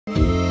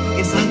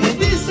Esa me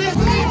dice.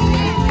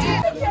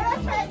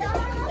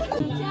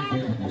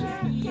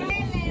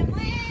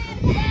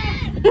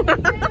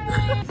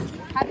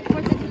 Happy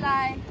 4th of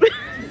July.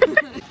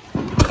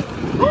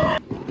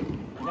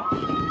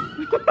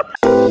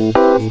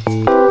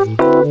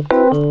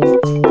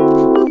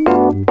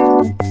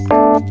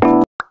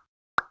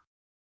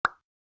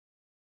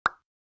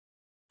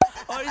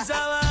 Hoy se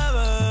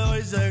bebe,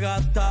 hoy se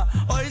gasta,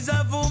 hoy se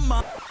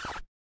fuma.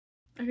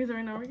 Okay, so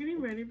right now we're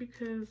getting ready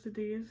because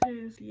today is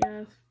his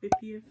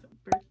 50th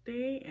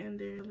birthday and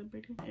they're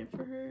celebrating it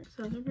for her.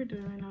 So that's what we're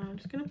doing right now. I'm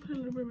just gonna put a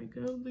little bit of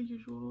makeup, the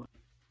usual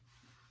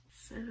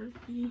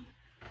selfie.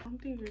 I don't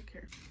think we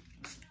care.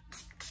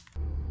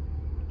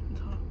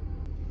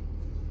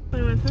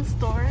 We went to the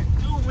store.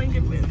 Oh my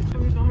goodness.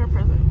 We got her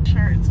present.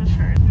 It's a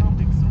shirt. No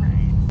big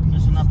surprise.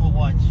 It's an Apple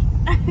Watch.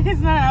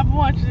 It's not an Apple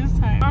Watch this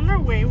time. On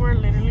our way, we're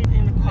literally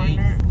in the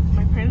corner.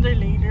 My parents are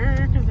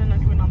later because they're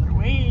not even on their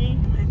way.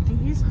 I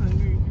think he's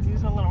hungry because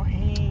he's a little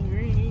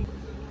hangry.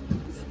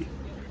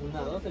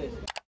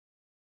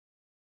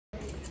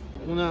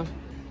 Una.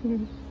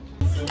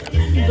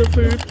 The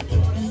food.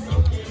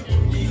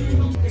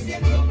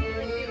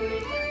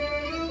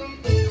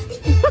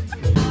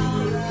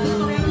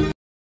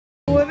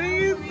 What are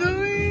you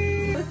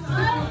doing?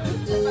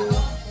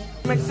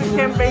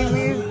 Mexican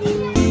babies.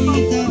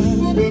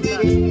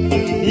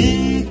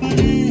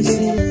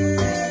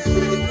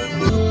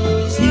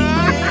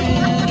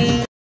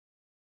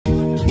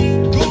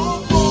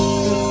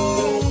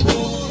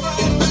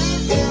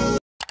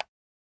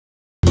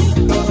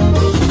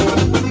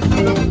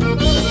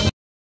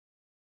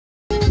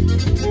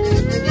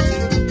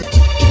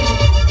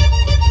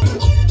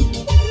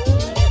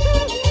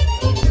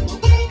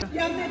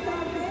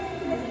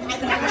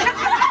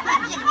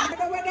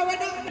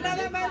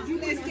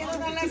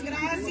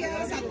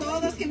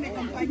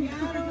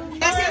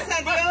 Gracias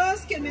a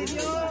Dios que me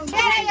dio.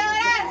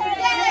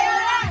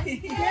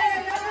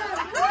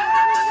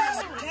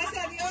 Gracias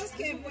a Dios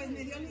que pues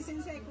me dio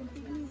licencia de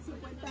cumplir mis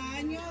 50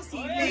 años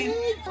y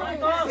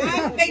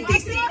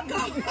 25.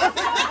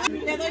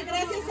 Le doy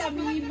gracias a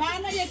mi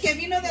manager que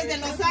vino desde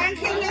Los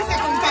Ángeles a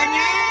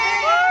acompañarme.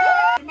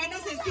 Hermana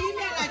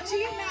Cecilia, la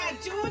China, a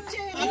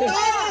Chuche, a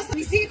todos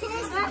mis hijos.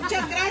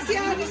 Muchas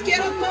gracias, los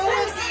quiero a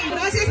todos y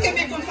gracias que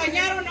me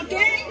acompañaron, ¿ok?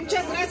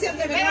 Muchas gracias,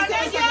 de verdad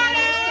se los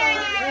agradezco.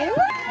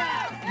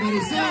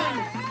 Marisol.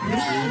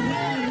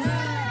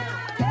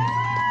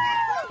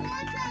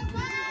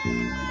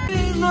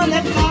 No le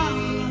va.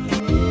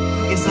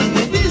 Esa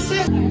me dice.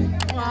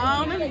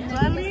 Wow,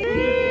 Natalie.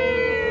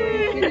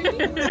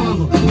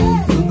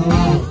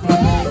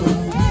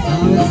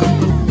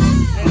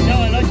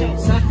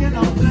 Saquen a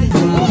otra y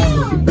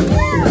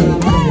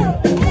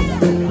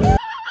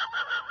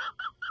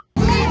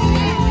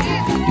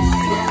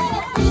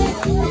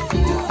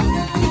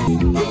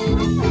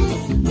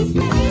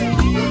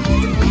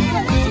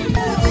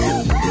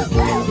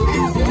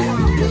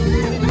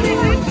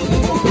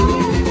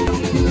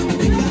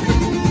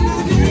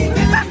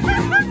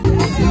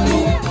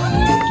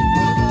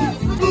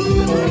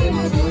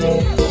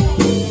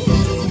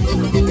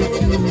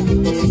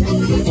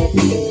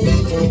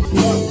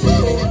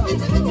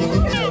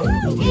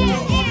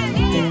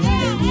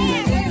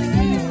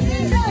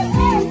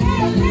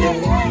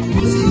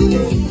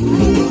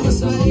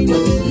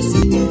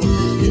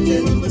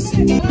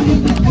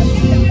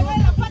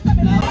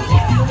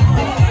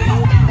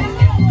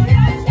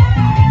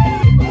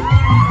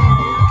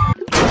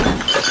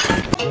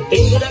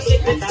Tengo una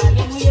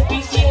secretaria muy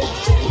eficiente.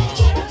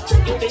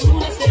 Yo tengo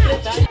una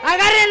secretaria.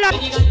 ¡Agárrenlo! Que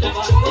llega al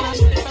trabajo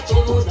antes a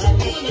todo dar.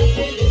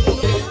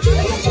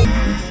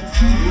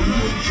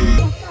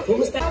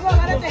 ¿Cómo está?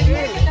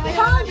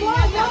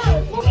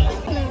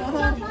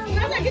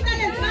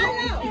 ¡Quítale el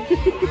palo!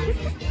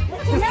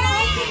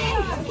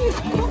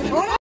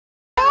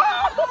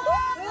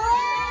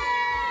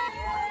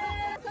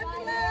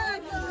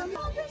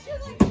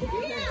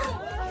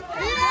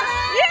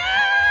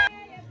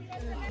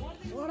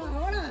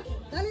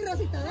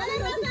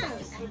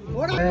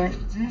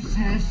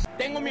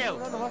 Tengo miedo,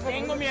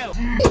 tengo miedo.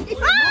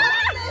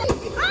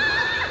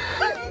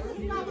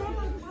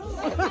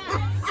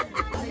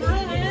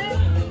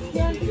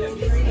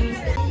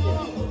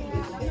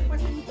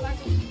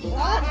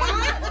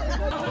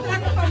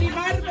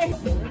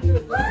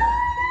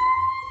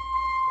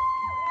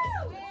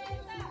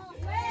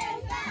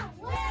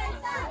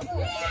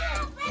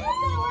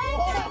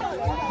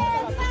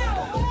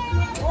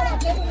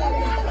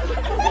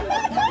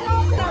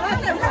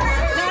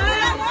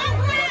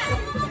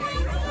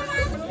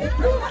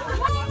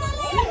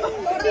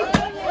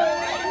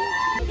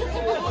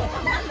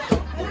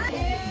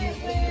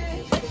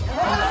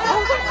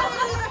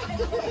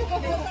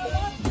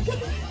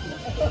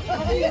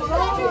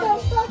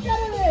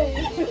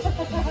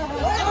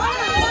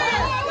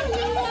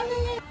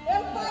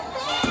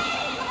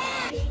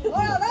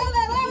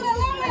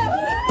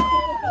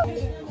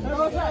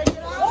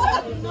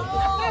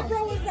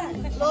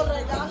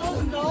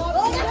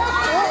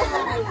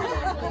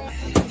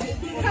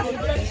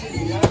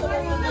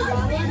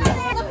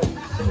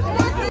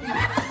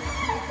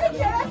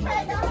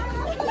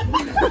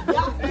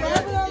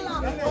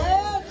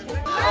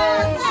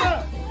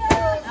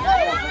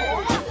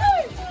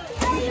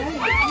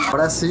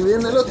 Ahora sí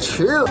viene lo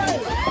chido.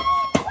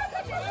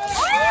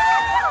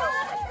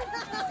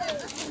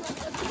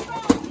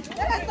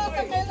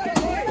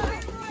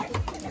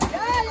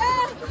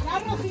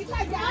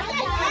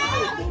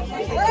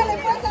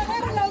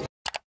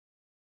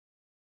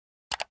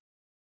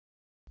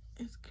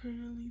 It's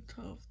currently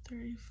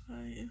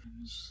 12:35.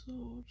 I'm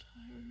so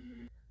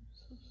tired. I'm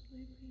so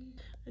sleepy.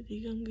 I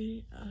think I'm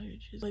getting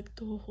allergies. Like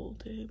the whole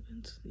day I've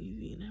been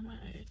sneezing and my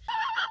eyes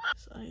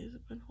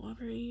have been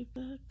watery.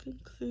 That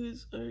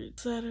concludes our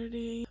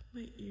Saturday.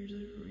 My ears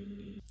are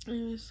ringing.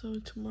 Anyway, so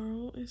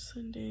tomorrow is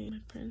Sunday. My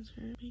parents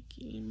are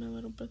making my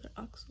little brother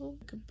Axel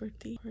like a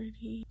birthday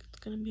party. It's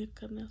gonna be a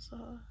carne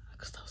asada.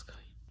 Gustav's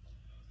coming.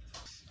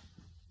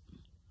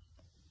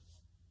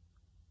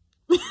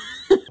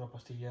 Una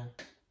pastilla.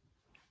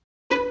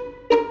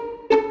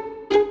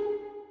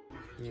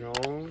 No,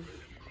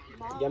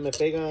 ya me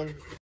pegan.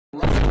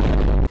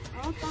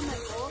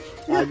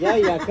 Allá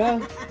y acá.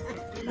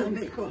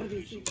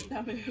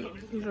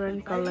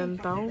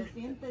 Recalentado.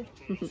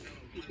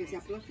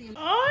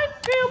 ¡Ay,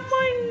 qué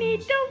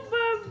bonito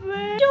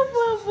bebé! ¡Tu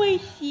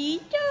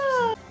bebecito!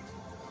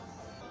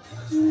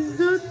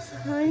 So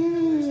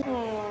tiny.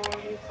 Oh,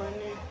 he's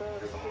funny.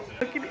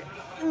 Look at it.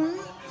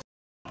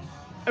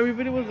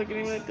 Everybody was looking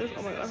at me like this.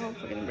 Oh my god, how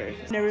fucking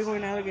embarrassing. Never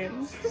going out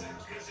again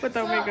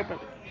without makeup on.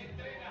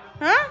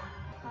 Huh?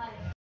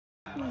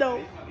 No.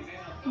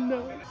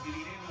 No.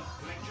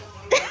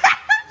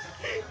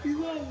 He's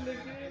not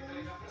looking at me.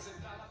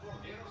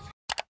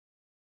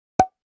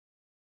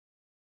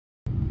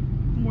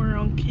 We're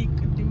on cake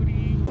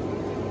duty.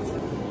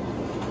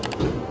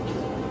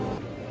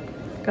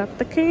 Got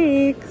the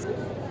cakes.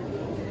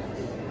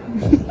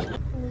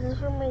 This is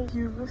for my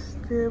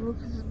youngest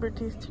because his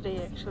birthday is today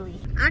actually.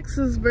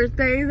 Axel's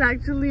birthday is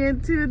actually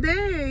in 2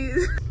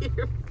 days.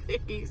 Your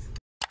face.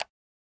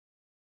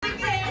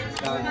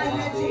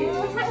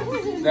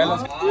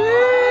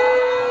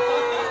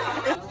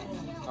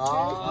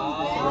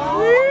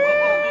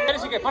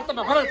 ¿Quieres que parte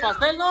mejor el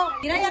pastel, no?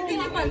 Mira, ya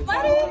tiene para el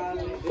party.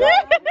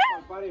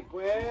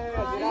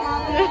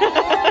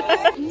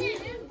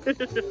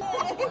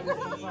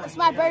 It's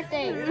my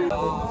birthday.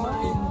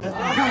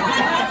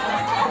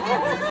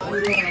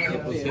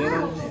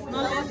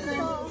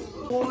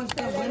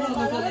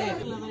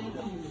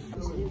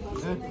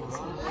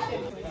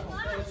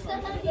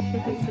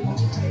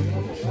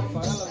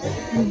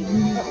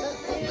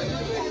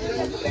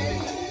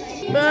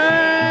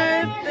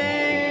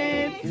 Birthday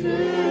to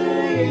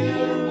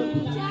you.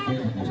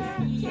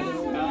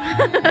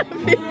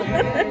 Happy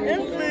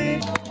birthday.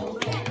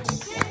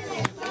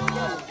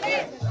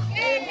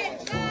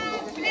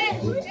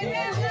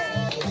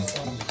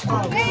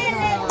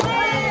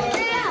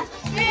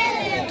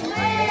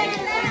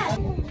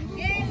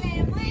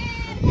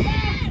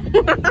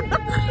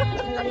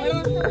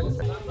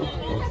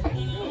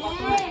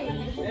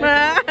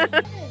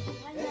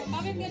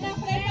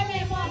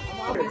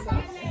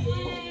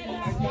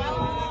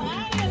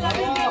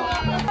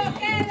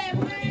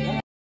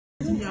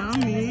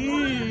 Yummy.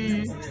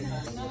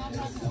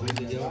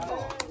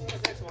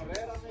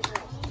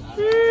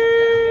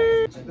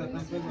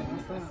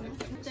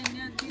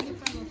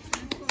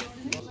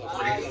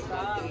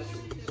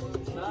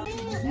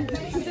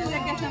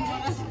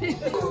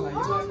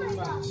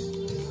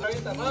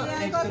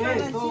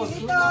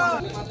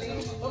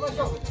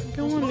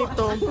 Qué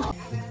bonito.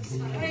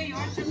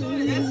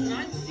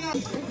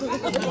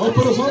 ¿Vamos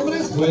por los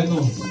hombres?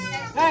 Bueno.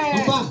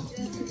 Papá,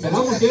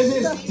 dejamos que ese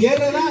es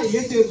tierra y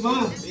este es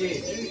mar.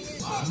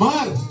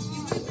 Mar.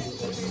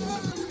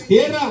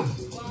 Tierra.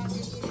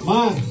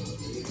 Mar.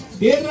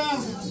 Tierra.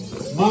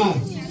 Mar.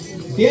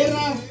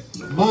 Tierra.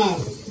 Mar.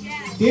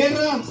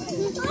 Tierra.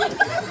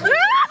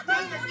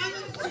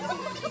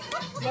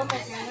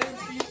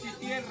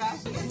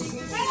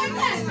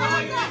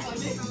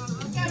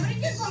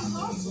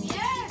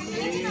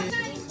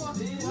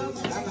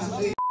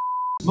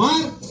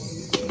 Mar,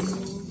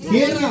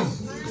 tierra,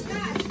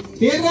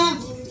 tierra,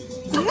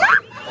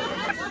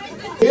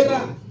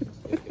 tierra,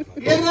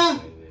 tierra,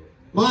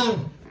 mar,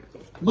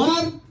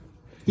 mar,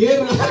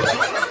 tierra.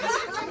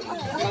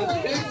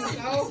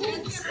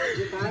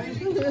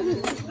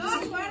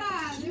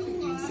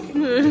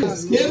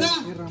 Tierra,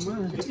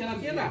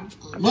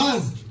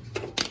 mar,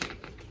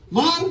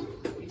 mar,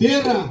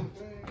 tierra,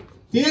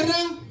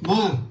 tierra,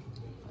 mar,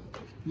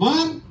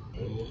 mar,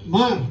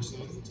 mar,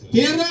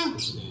 tierra,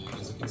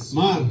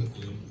 mar,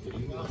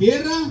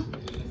 tierra,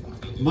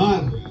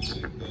 mar,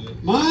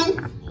 mar,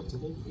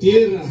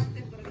 tierra,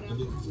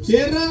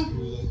 tierra.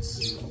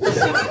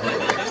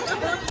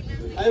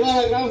 Ahí va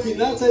la gran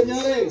final,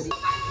 señores.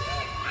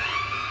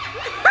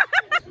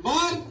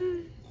 Mar,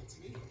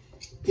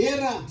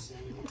 tierra,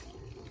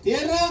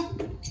 tierra,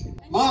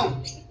 mar.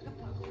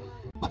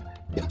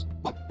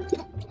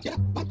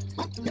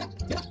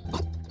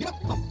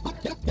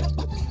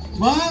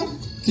 Mar,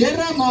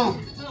 tierra, mar.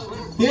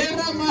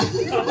 Tierra, mar.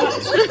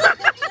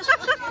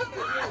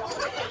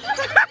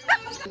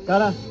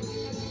 Cara.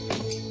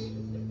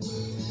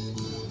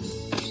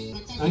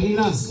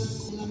 Águilas.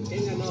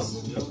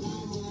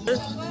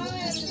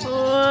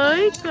 Ay,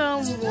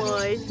 como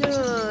yo.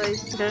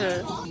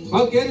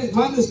 ¿Cuál quieres?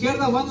 ¿Mano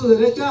izquierda, mano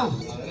derecha?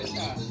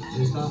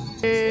 Ahí está.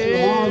 Que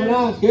lo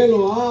abra, que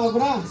lo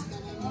abra.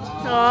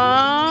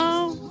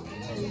 Oh.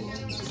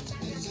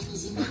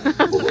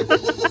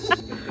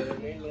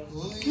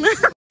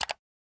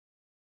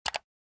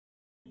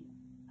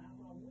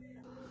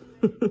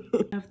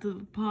 After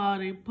the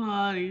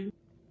party.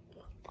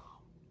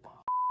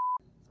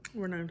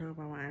 We're not talking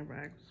about my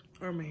eyebrows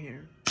or my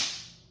hair.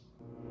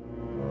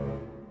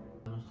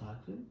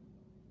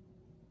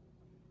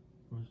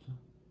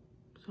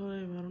 So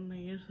llevaron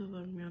ayer, se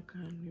durmió acá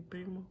en mi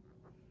primo.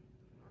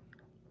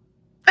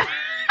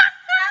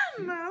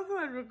 No, se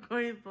durmió con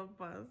mis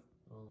papás.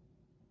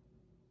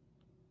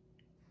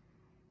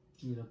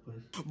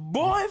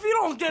 Boy, if you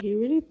don't get He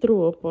really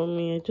threw up on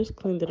me. I just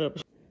cleaned it up.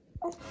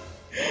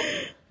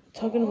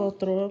 Talking about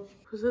throw up.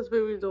 Who says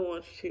babies don't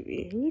watch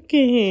TV? Look at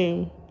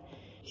him.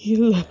 He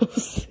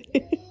loves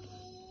it.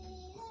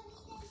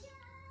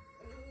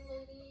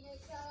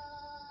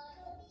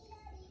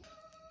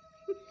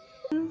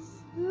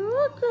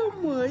 Oh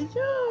my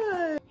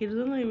god. He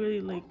doesn't like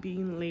really like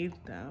being laid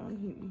down.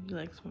 He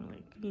likes more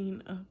like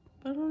being up.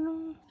 I don't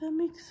know if that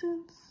makes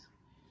sense.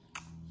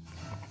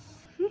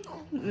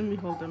 Let me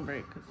hold them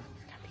right because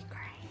it's gonna be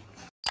great.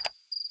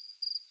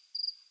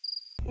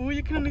 Oh,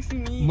 you can only see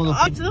me.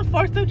 It's the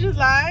 4th of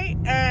July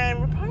and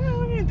we're probably not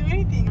gonna do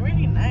anything. It's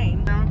already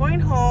 9. Now we're going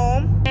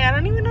home. And I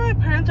don't even know if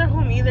my parents are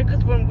home either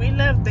because when we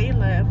left, they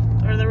left.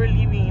 Or they were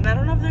leaving. I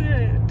don't know if they're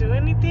gonna do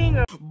anything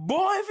or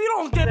boy, if you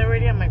don't get they're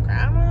already at my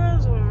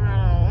grandma's or I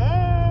don't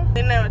know.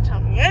 They never tell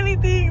me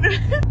anything.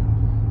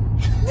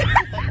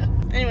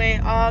 Anyway,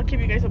 I'll keep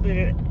you guys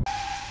updated.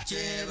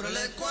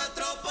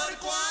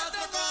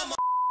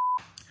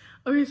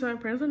 Okay, so my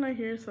parents are not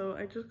here, so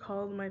I just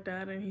called my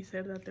dad and he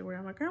said that they were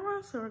at my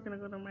grandma's, so we're gonna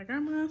go to my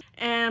grandma's.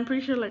 And I'm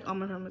pretty sure like all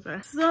my family's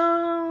there.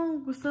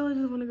 So, Gustavo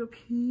just wanna go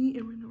pee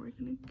and we know we're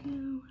gonna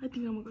go. I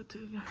think I'm gonna go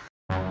too, yeah.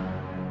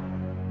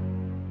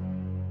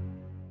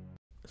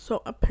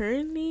 So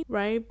apparently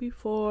right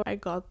before I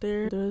got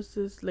there was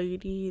this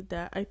lady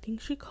that I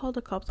think she called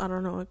the cops. I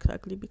don't know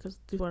exactly because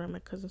this is what my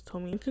cousins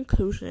told me. In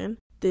conclusion,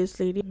 this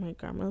lady, my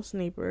grandma's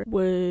neighbor,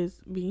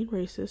 was being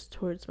racist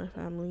towards my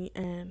family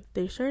and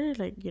they started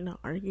like, you know,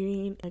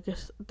 arguing. I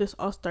guess this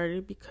all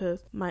started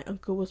because my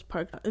uncle was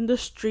parked in the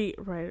street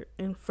right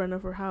in front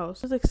of her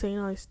house. He was like saying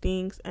all these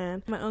things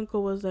and my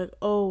uncle was like,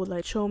 oh,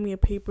 like show me a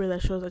paper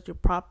that shows that your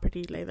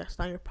property, like that's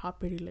not your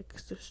property, like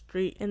it's the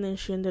street. And then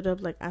she ended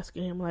up like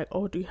asking him like,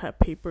 oh, do you have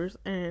papers?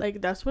 And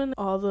like that's when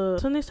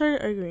they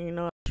started arguing, you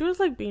know. She was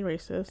like being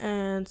racist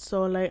and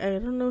so like I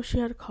don't know if she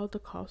had called the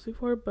cops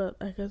before, but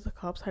I guess the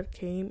cops had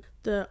came.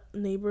 The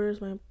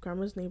neighbors, my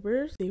grandma's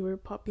neighbors, they were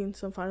popping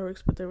some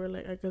fireworks, but they were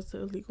like I guess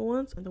the illegal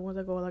ones and the ones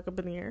that go like up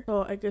in the air.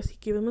 So I guess he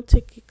gave them a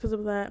ticket because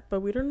of that,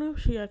 but we don't know if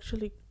she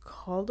actually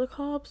called the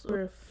cops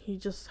or if he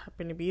just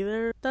happened to be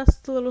there. That's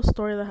the little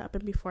story that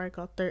happened before I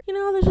got there. You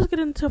know, let's just get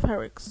into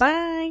fireworks.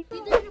 Bye.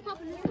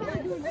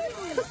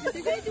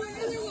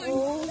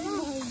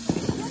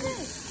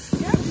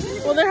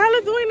 Well, they're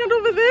hella doing it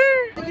over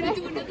there. They're gonna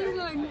do another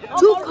one.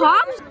 2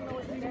 cops?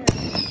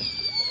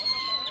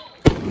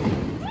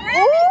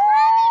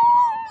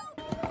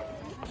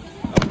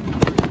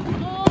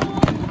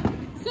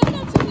 Send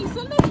that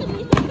to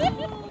me.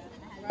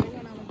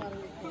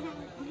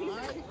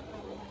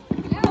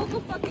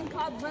 Local fucking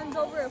cop runs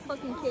over a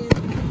fucking kid.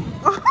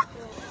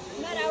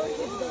 Not our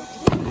kids though.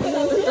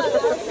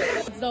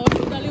 So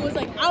Dolly was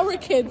like, our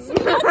kids.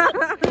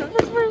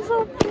 We're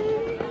so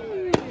pretty.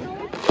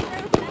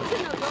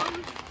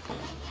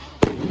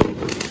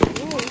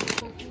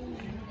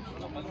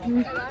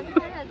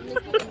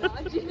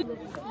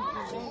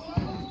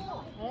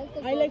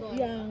 I like,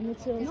 yeah, me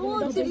too.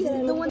 No, this is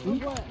the one.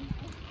 What?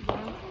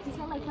 These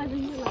are like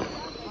 500 like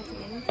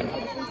altogether.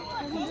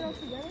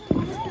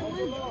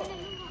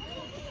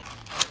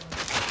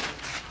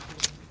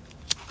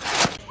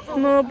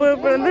 No,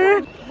 but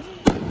brother.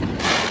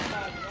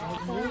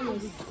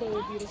 So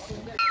beautiful.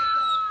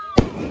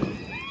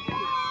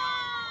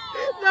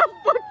 That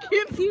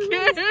fucking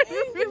scared. That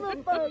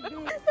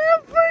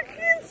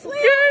fucking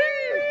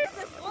scared.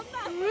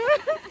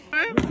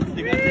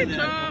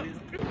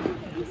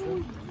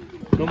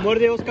 No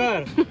muerde,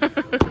 Oscar.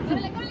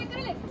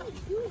 Córrele.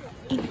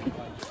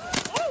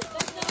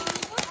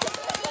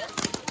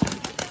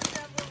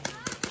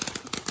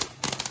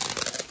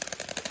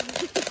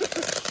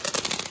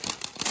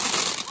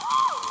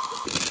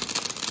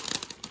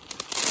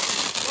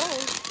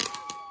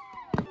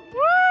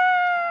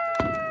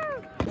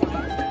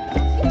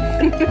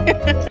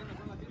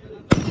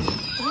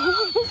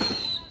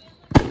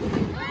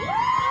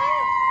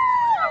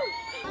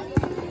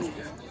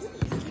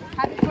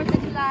 Happy 4th of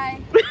July.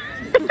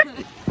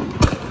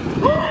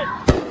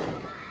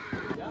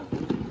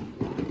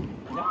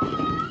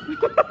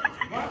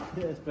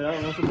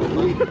 Esperábamos un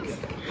poco.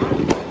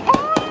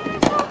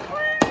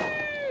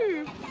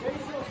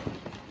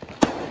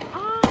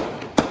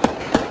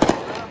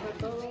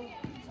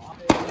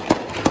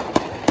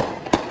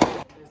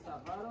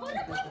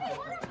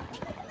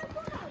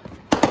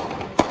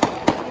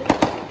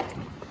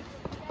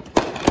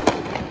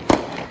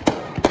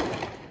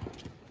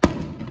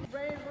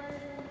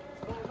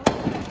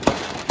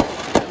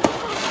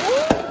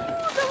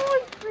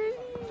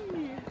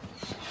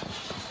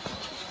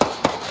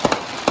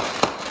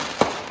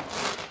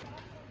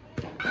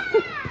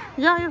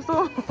 Ya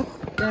estuvo.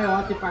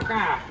 Quédate para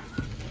acá.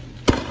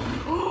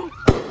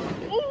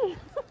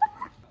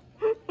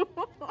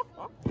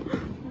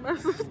 Me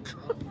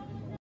asustó.